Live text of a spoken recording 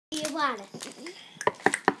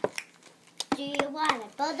wanna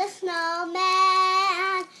build a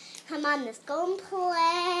snowman? Come on, let's go and play.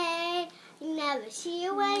 I never see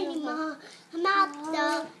you anymore. I'm out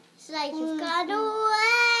though, it's like you've gone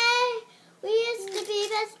away. We used to be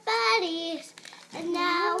best buddies, and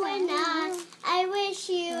now we're not. I wish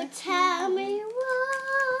you would tell me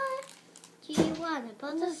why. Do you wanna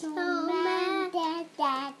build a snowman?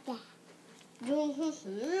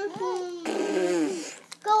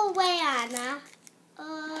 Go away, Anna.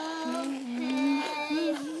 Okay,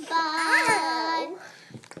 bye.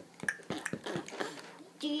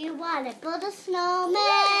 Do you want to build a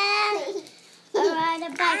snowman? Or ride a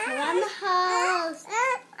bike around the house?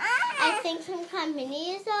 I think some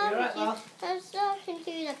company is overdue. I'm talking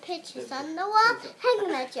to the pictures on the wall.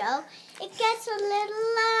 Hang on, Joe. It gets a little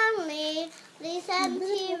lonely. This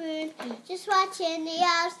empty room, just watching the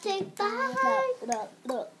hours tick by.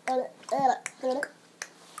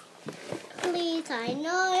 Please, I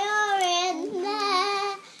know you're in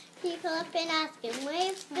there. People have been asking where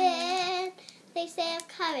you've been. They say have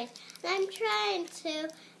courage, and I'm trying to.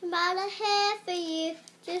 I'm out of here for you.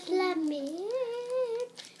 Just let me in.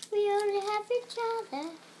 We only have each other,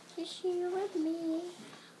 just you and me.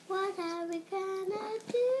 What are we gonna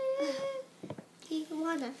do? Do you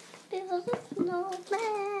wanna build a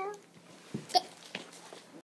snowman?